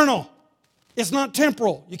 is eternal. It's not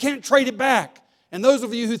temporal. You can't trade it back. And those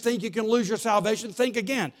of you who think you can lose your salvation, think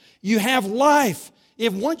again. You have life.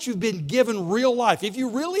 If once you've been given real life, if you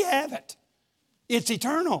really have it, it's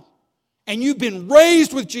eternal. And you've been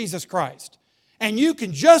raised with Jesus Christ. And you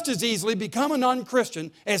can just as easily become a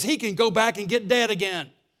non-Christian as he can go back and get dead again.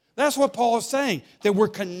 That's what Paul is saying, that we're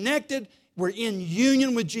connected, we're in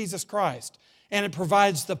union with Jesus Christ. And it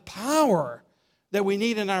provides the power that we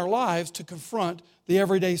need in our lives to confront the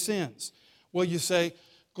everyday sins. Well, you say,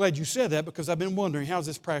 glad you said that because I've been wondering, how does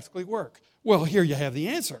this practically work? Well, here you have the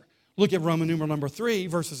answer. Look at Roman numeral number 3,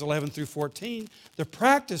 verses 11 through 14. The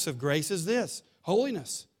practice of grace is this,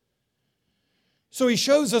 holiness. So he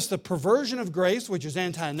shows us the perversion of grace, which is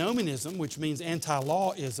antinomianism, which means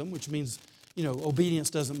anti-lawism, which means, obedience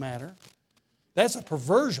doesn't matter. That's a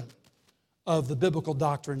perversion of the biblical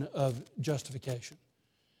doctrine of justification.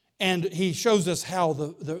 And he shows us how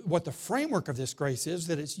what the framework of this grace is,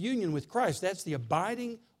 that it's union with Christ. That's the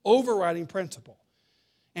abiding, overriding principle.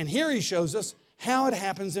 And here he shows us how it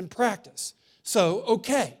happens in practice. So,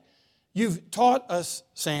 okay, you've taught us,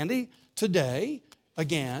 Sandy, today,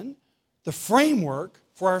 again, the framework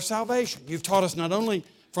for our salvation. You've taught us not only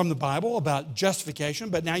from the Bible about justification,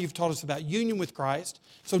 but now you've taught us about union with Christ.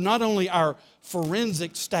 So not only our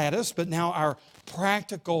forensic status, but now our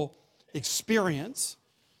practical experience.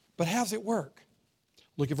 But how does it work?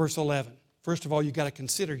 Look at verse 11. First of all, you've got to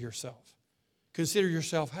consider yourself. Consider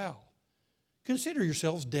yourself how? Consider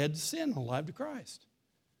yourselves dead to sin and alive to Christ.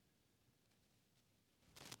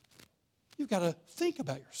 You've got to think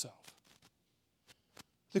about yourself.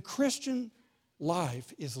 The Christian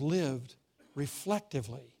life is lived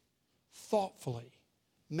reflectively, thoughtfully,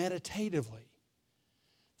 meditatively.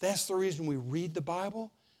 That's the reason we read the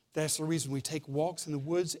Bible. That's the reason we take walks in the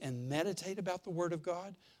woods and meditate about the Word of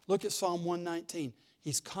God. Look at Psalm 119.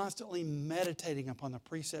 He's constantly meditating upon the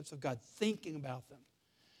precepts of God, thinking about them,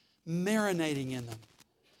 marinating in them,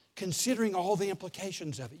 considering all the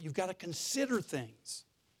implications of it. You've got to consider things.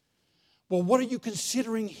 Well, what are you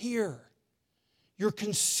considering here? You're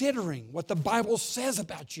considering what the Bible says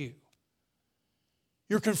about you.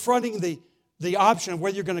 You're confronting the option of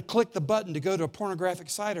whether you're going to click the button to go to a pornographic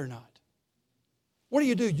site or not. What do?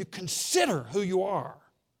 You consider who you are.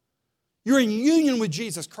 You're in union with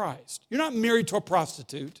Jesus Christ. You're not married to a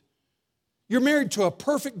prostitute. You're married to a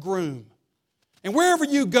perfect groom. And wherever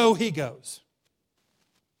you go, he goes.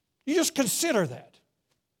 You just consider that.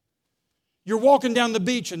 You're walking down the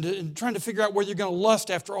beach and trying to figure out whether you're going to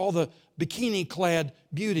lust after all the bikini-clad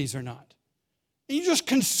beauties or not. And you just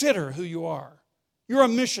consider who you are. You're a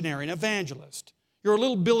missionary, an evangelist. You're a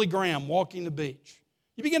little Billy Graham walking the beach.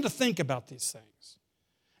 You begin to think about these things.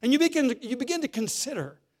 And you begin to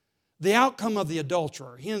consider the outcome of the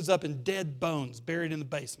adulterer. He ends up in dead bones buried in the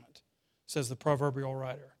basement, says the proverbial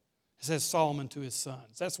writer. It says Solomon to his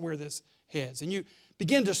sons. That's where this heads. And you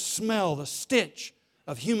begin to smell the stench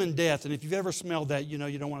of human death. And if you've ever smelled that, you know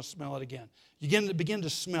you don't want to smell it again. You begin to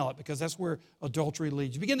smell it because that's where adultery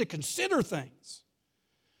leads. You begin to consider things.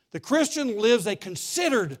 The Christian lives a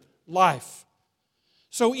considered life.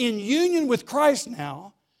 So in union with Christ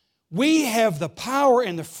now, we have the power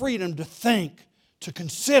and the freedom to think, to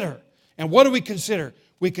consider. And what do we consider?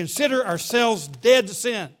 We consider ourselves dead to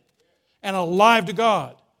sin and alive to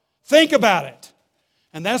God. Think about it.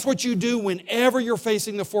 And that's what you do whenever you're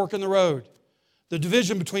facing the fork in the road. The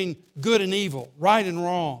division between good and evil, right and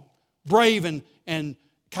wrong, brave and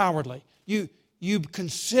cowardly. You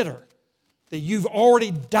consider that you've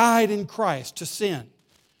already died in Christ to sin.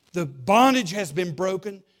 The bondage has been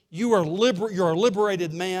broken. you're a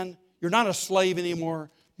liberated man. You're not a slave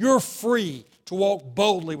anymore. You're free to walk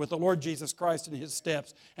boldly with the Lord Jesus Christ in His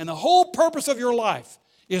steps. And the whole purpose of your life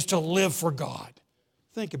is to live for God.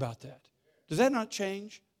 Think about that. Does that not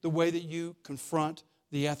change the way that you confront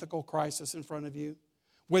the ethical crisis in front of you?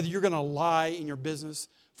 Whether you're going to lie in your business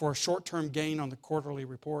for a short-term gain on the quarterly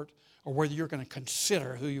report, or whether you're going to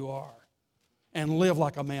consider who you are and live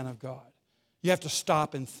like a man of God. You have to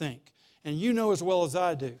stop and think. And you know as well as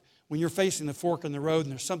I do, when you're facing the fork in the road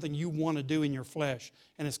and there's something you want to do in your flesh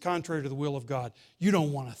and it's contrary to the will of God, you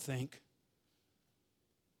don't want to think.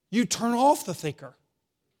 You turn off the thinker.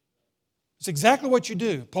 It's exactly what you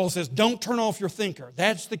do. Paul says, don't turn off your thinker.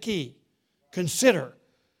 That's the key. Consider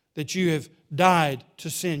that you have died to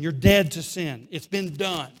sin. You're dead to sin. It's been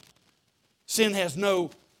done. Sin has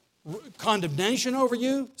no condemnation over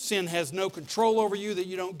you. Sin has no control over you that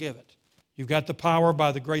you don't give it. You've got the power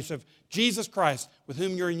by the grace of Jesus Christ, with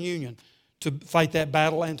whom you're in union, to fight that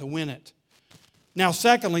battle and to win it. Now,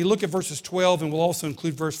 secondly, look at verses 12, and we'll also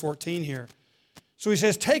include verse 14 here. So he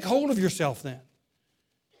says, take hold of yourself then.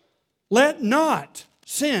 Let not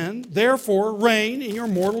sin, therefore, reign in your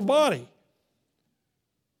mortal body,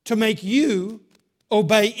 to make you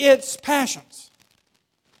obey its passions.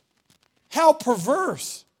 How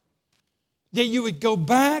perverse that you would go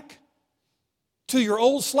back to your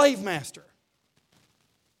old slave master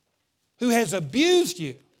who has abused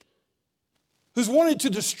you, who's wanted to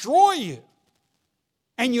destroy you,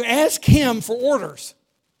 and you ask him for orders.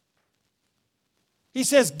 He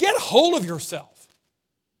says, get hold of yourself.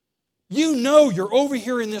 You know you're over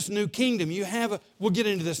here in this new kingdom. We'll get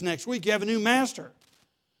into this next week. You have a new master.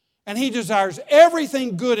 And he desires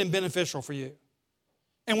everything good and beneficial for you.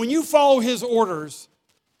 And when you follow his orders,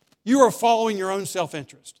 you are following your own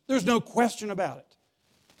self-interest. There's no question about it.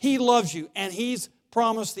 He loves you, and he's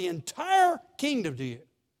promised the entire kingdom to you.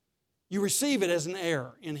 You receive it as an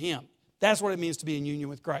heir in him. That's what it means to be in union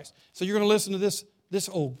with Christ. So you're going to listen to this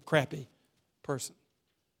old crappy person.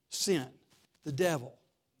 Sin, the devil,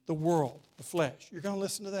 the world, the flesh. You're going to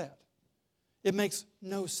listen to that. It makes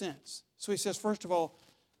no sense. So he says, first of all,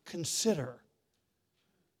 consider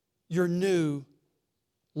your new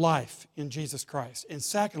life in Jesus Christ. And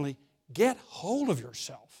secondly, get hold of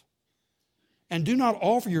yourself. And do not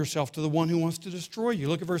offer yourself to the one who wants to destroy you.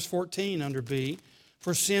 Look at verse 14 under B.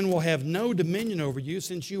 For sin will have no dominion over you,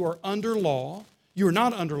 since you are under law. You are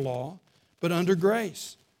not under law, but under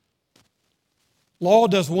grace. Law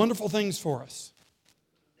does wonderful things for us.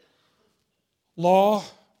 Law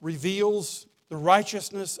reveals the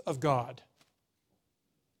righteousness of God.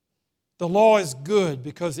 The law is good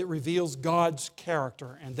because it reveals God's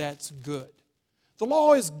character, and that's good. The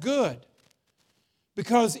law is good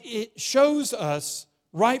because it shows us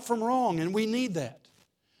right from wrong, and we need that.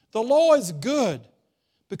 The law is good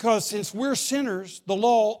because since we're sinners, the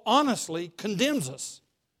law honestly condemns us,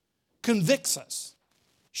 convicts us,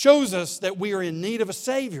 shows us that we are in need of a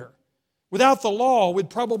Savior. Without the law, we'd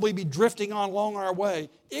probably be drifting on along our way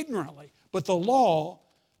ignorantly. But the law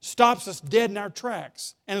stops us dead in our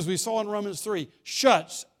tracks. And as we saw in Romans 3,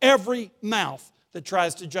 shuts every mouth that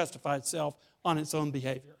tries to justify itself on its own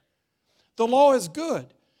behavior. The law is good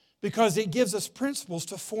because it gives us principles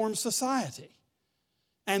to form society.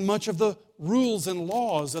 And much of the rules and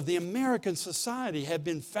laws of the American society have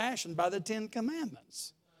been fashioned by the Ten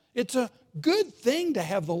Commandments. It's a good thing to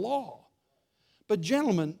have the law. But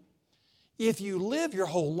gentlemen, if you live your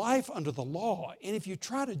whole life under the law, and if you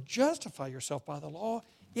try to justify yourself by the law,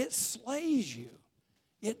 it slays you.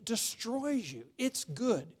 It destroys you. It's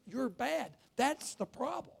good. You're bad. That's the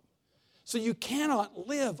problem. So you cannot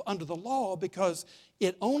live under the law because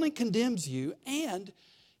it only condemns you and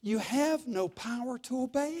you have no power to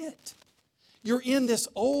obey it. You're in this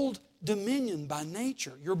old dominion by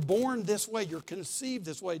nature. You're born this way. You're conceived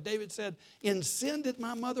this way. David said, in sin did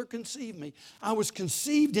my mother conceive me. I was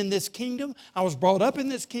conceived in this kingdom. I was brought up in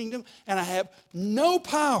this kingdom, and I have no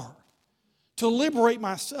power to liberate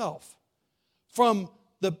myself from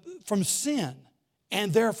sin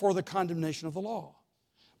and therefore the condemnation of the law.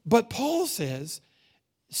 But Paul says,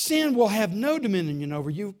 sin will have no dominion over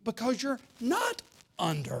you because you're not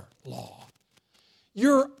under law.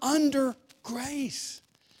 You're under grace.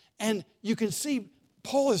 And you can see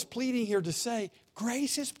Paul is pleading here to say,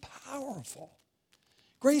 grace is powerful.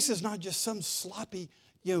 Grace is not just some sloppy,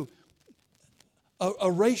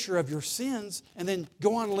 erasure of your sins and then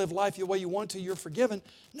go on and live life the way you want to, you're forgiven.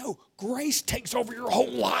 No, grace takes over your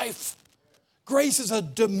whole life. Grace is a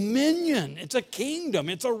dominion. It's a kingdom.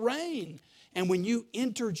 It's a reign. And when you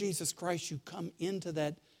enter Jesus Christ, you come into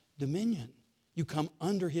that dominion. You come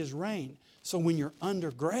under His reign. So when you're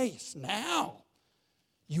under grace, now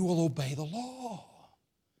you will obey the law.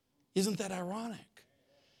 Isn't that ironic?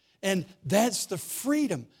 And that's the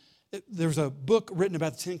freedom. There's a book written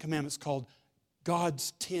about the 10 Commandments called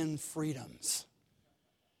God's 10 Freedoms.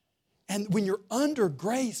 And when you're under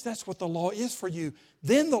grace, that's what the law is for you.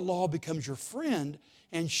 Then the law becomes your friend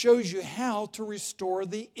and shows you how to restore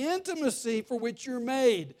the intimacy for which you're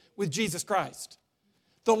made with Jesus Christ.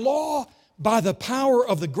 The law, by the power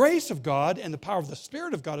of the grace of God and the power of the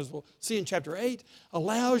Spirit of God, as we'll see in chapter 8,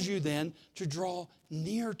 allows you then to draw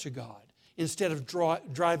near to God instead of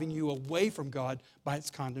driving you away from God by its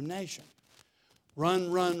condemnation.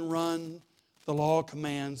 Run, run, run, the law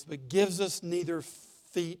commands, but gives us neither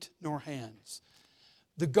feet nor hands.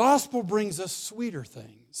 The gospel brings us sweeter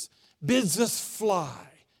things, bids us fly,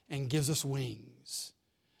 and gives us wings.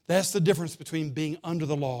 That's the difference between being under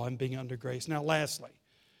the law and being under grace. Now, lastly,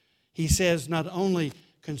 he says not only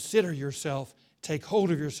consider yourself, take hold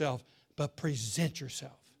of yourself, but present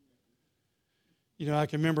yourself. You know, I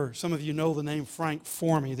can remember, some of you know the name Frank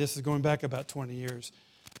Formey. This is going back about 20 years.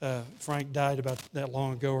 Frank died about that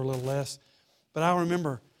long ago or a little less. But I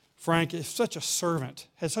remember Frank is such a servant,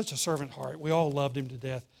 had such a servant heart. We all loved him to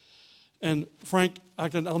death. And Frank,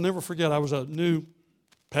 I'll never forget, I was a new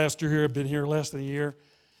pastor here, I've been here less than a year.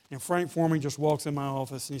 And Frank Formey just walks in my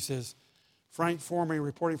office and he says, Frank Formey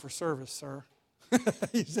reporting for service, sir.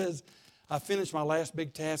 He says, I finished my last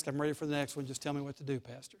big task. I'm ready for the next one. Just tell me what to do,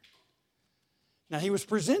 Pastor. Now, he was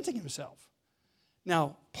presenting himself.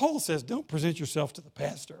 Now, Paul says, don't present yourself to the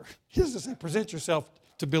pastor. He doesn't say present yourself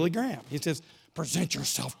to Billy Graham. He says, present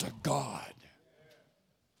yourself to God.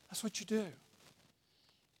 That's what you do.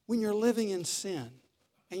 When you're living in sin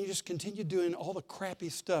and you just continue doing all the crappy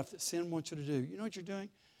stuff that sin wants you to do, you know what you're doing?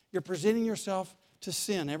 You're presenting yourself to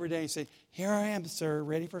sin every day and say, here I am, sir,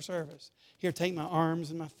 ready for service. Here, take my arms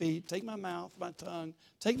and my feet, take my mouth, my tongue,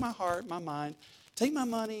 take my heart, my mind, take my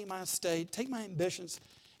money, my estate, take my ambitions,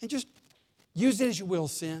 and just use it as you will,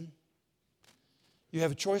 sin. You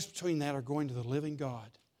have a choice between that or going to the living God,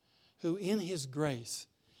 who in His grace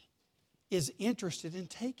is interested in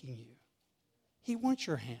taking you. He wants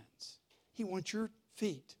your hands. He wants your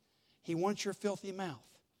feet. He wants your filthy mouth.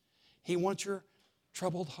 He wants your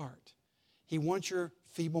troubled heart. He wants your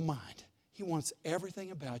feeble mind. He wants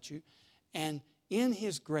everything about you. And in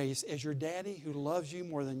His grace, as your daddy who loves you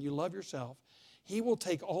more than you love yourself, He will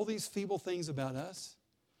take all these feeble things about us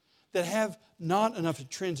that have not enough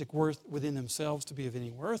intrinsic worth within themselves to be of any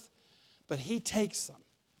worth, but He takes them.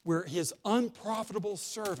 We're His unprofitable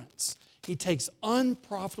servants. He takes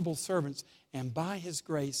unprofitable servants and by His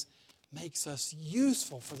grace makes us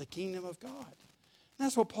useful for the kingdom of God. And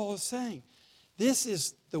that's what Paul is saying. This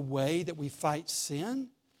is the way that we fight sin,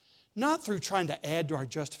 not through trying to add to our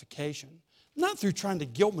justification, not through trying to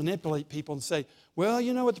guilt manipulate people and say, well,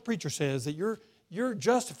 you know what the preacher says, that you're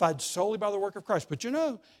justified solely by the work of Christ. But you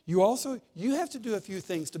know, you have to do a few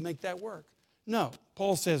things to make that work. No,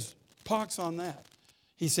 Paul says, pox on that.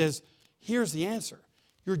 He says, here's the answer.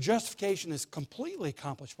 Your justification is completely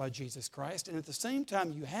accomplished by Jesus Christ, and at the same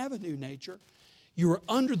time you have a new nature. You are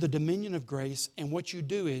under the dominion of grace, and what you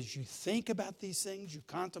do is you think about these things, you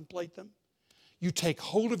contemplate them, you take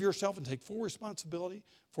hold of yourself and take full responsibility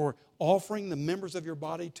for offering the members of your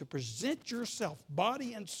body to present yourself,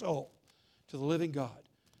 body and soul, to the living God.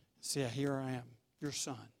 Say, here I am, your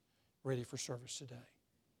son, ready for service today.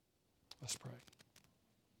 Let's pray.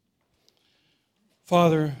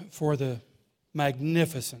 Father, for the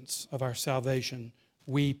magnificence of our salvation,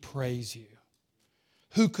 we praise you.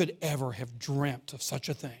 Who could ever have dreamt of such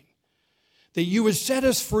a thing? That you would set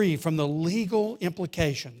us free from the legal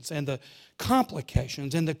implications and the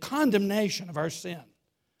complications and the condemnation of our sin.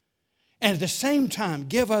 And at the same time,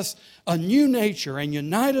 give us a new nature and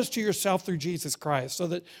unite us to yourself through Jesus Christ so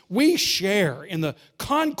that we share in the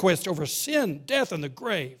conquest over sin, death, and the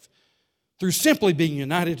grave through simply being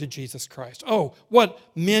united to Jesus Christ. Oh, what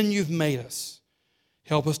men you've made us.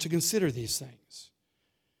 Help us to consider these things,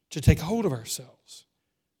 to take hold of ourselves.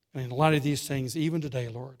 And in light of these things, even today,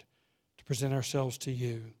 Lord, to present ourselves to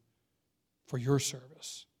you for your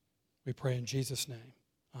service. We pray in Jesus' name.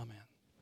 Amen.